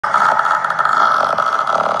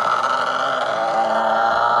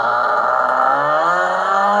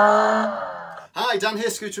Dan here,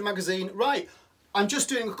 Scooter Magazine. Right, I'm just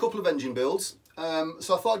doing a couple of engine builds,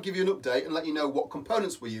 so I thought I'd give you an update and let you know what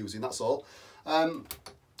components we're using, that's all.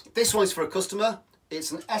 This one is for a customer.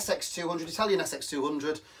 It's an SX200, Italian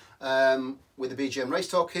SX200 with the BGM race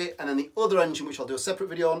torque kit, and then the other engine, which I'll do a separate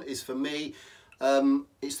video on, is for me.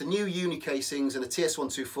 It's the new uni casings and a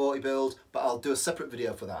TS1240 build, but I'll do a separate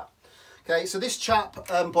video for that. Okay, so this chap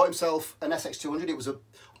bought himself an SX200. It was an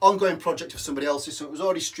ongoing project of somebody else's, so it was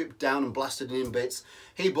already stripped down and blasted in bits.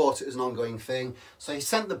 He bought it as an ongoing thing, so he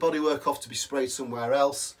sent the bodywork off to be sprayed somewhere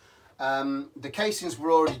else. The casings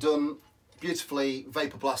were already done, beautifully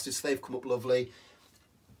vapor blasted, so they've come up lovely.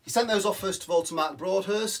 He sent those off first of all to Mark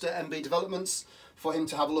Broadhurst at MB Developments for him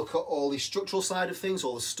to have a look at all the structural side of things,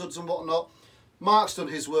 all the studs and whatnot. Mark's done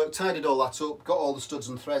his work, tidied all that up, got all the studs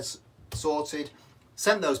and threads sorted,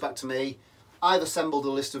 sent those back to me. I've assembled a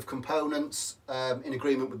list of components in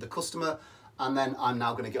agreement with the customer, and then I'm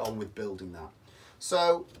now going to get on with building that.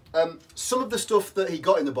 So some of the stuff that he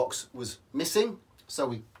got in the box was missing, so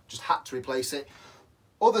we just had to replace it.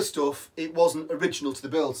 Other stuff, it wasn't original to the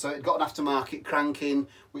build, so it got an aftermarket cranking,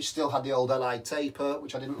 which still had the old Li taper,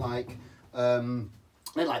 which I didn't like. I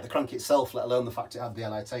didn't like the crank itself, let alone the fact it had the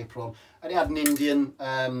Li taper on. And it had an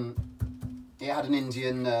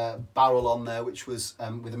Indian, barrel on there, which was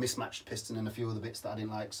with a mismatched piston and a few other bits that I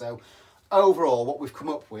didn't like. So overall, what we've come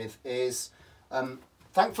up with is,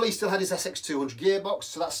 thankfully he still had his SX200 gearbox,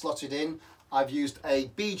 so that's slotted in. I've used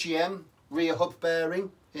a BGM rear hub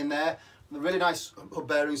bearing in there. The really nice hub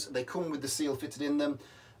bearings, they come with the seal fitted in them.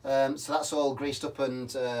 So that's all greased up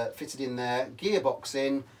and fitted in there. Gearbox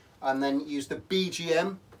in, and then use the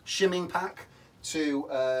BGM shimming pack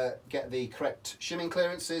to get the correct shimming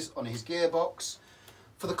clearances on his gearbox.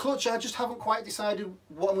 For the clutch, I just haven't quite decided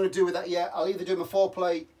what I'm going to do with that yet. I'll either do my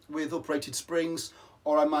 4-plate with uprated springs,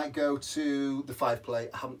 or I might go to the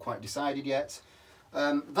 5-plate. I haven't quite decided yet.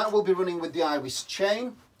 That will be running with the iwis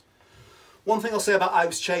chain. One thing I'll say about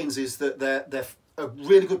iwis chains is that they're a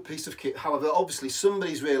really good piece of kit. However, obviously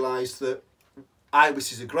somebody's realised that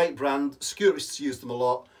iwis is a great brand. Scooters use them a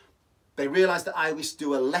lot. They realised that iwis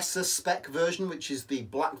do a lesser spec version, which is the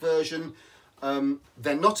black version.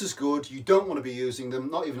 They're not as good. You don't want to be using them,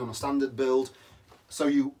 not even on a standard build. So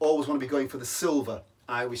you always want to be going for the silver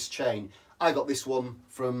iwis chain. I got this one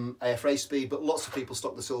from AF Race Speed, but lots of people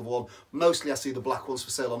stock the silver one. Mostly I see the black ones for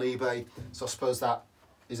sale on eBay, so I suppose that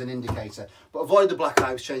is an indicator. But avoid the black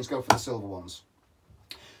iwis chains, go for the silver ones.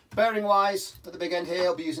 Bearing wise, at the big end here,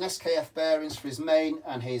 I'll be using SKF bearings for his main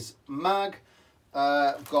and his mag.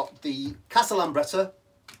 I've got the Casa Lambretta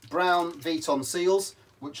brown Veton seals,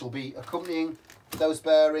 which will be accompanying those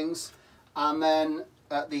bearings. And then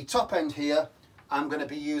at the top end here, I'm going to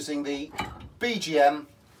be using the BGM.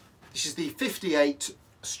 This is the 58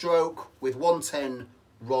 stroke with 110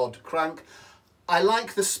 rod crank. I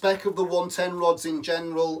like the spec of the 110 rods in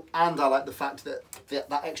general, and I like the fact that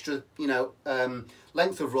that extra,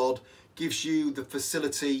 length of rod gives you the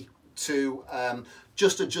facility to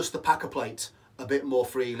just adjust the packer plate a bit more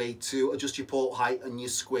freely, to adjust your port height and your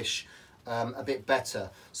squish a bit better.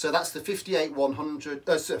 So that's the 58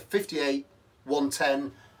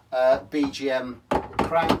 110 BGM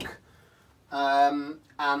crank, and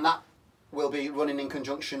that will be running in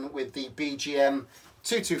conjunction with the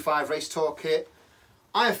BGM225 race torque kit.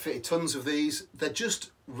 I have fitted tons of these. They're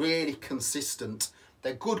just really consistent.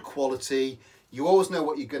 They're good quality. You always know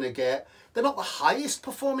what you're going to get. They're not the highest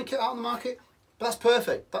performing kit out on the market, but that's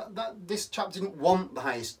perfect. This chap didn't want the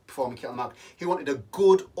highest performing kit on the market. He wanted a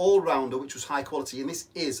good all-rounder which was high quality, and this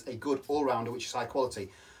is a good all-rounder which is high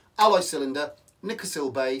quality. Alloy cylinder,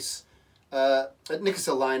 Nickel base,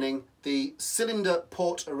 Nickel lining. The cylinder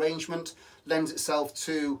port arrangement lends itself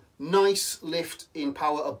to nice lift in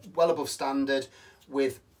power, well above standard,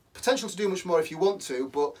 with potential to do much more if you want to,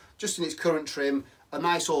 but just in its current trim, a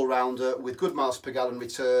nice all-rounder with good miles per gallon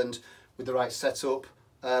returned with the right setup,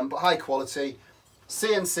 but high quality.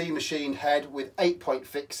 CNC machined head with 8-point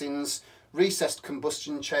fixings, recessed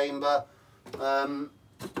combustion chamber, and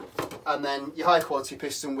then your high quality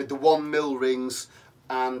piston with the 1mm rings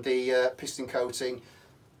and the piston coating.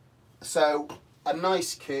 So a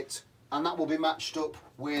nice kit, and that will be matched up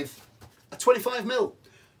with a 25mm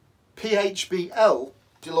PHBL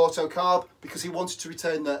dellorto carb, because he wanted to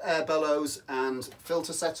retain the air bellows and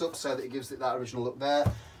filter setup so that it gives it that original look there.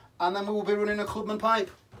 And then we will be running a Clubman pipe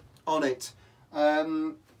on it,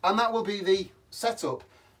 and that will be the setup.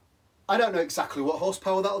 I don't know exactly what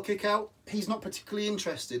horsepower that'll kick out. He's not particularly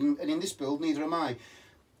interested, and in this build neither am I.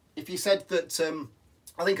 If you said that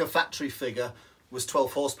I think a factory figure was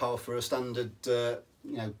 12 horsepower for a standard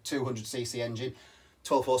 200cc engine,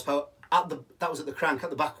 12 horsepower, that was at the crank. At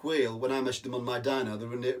the back wheel, when I measured them on my dyno, they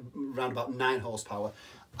were around about 9 horsepower.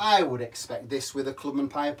 I would expect this with a Clubman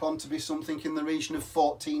pipe on to be something in the region of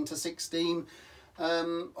 14 to 16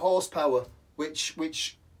 horsepower,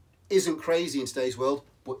 which isn't crazy in today's world,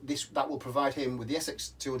 but that will provide him with the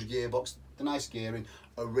SX200 gearbox, the nice gearing,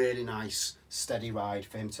 a really nice steady ride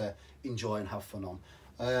for him to enjoy and have fun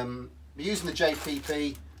on. We're using the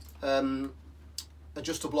JPP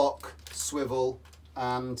adjuster block, swivel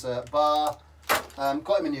and bar.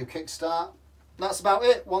 Got him a new kickstart. That's about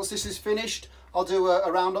it. Once this is finished, I'll do a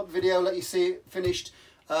roundup video, let you see it finished,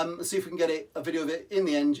 and see if we can get a video of it in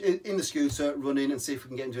the engine, in the scooter running, and see if we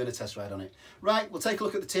can get him doing a test ride on it. Right, we'll take a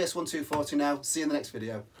look at the TS1240 now. See you in the next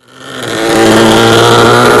video.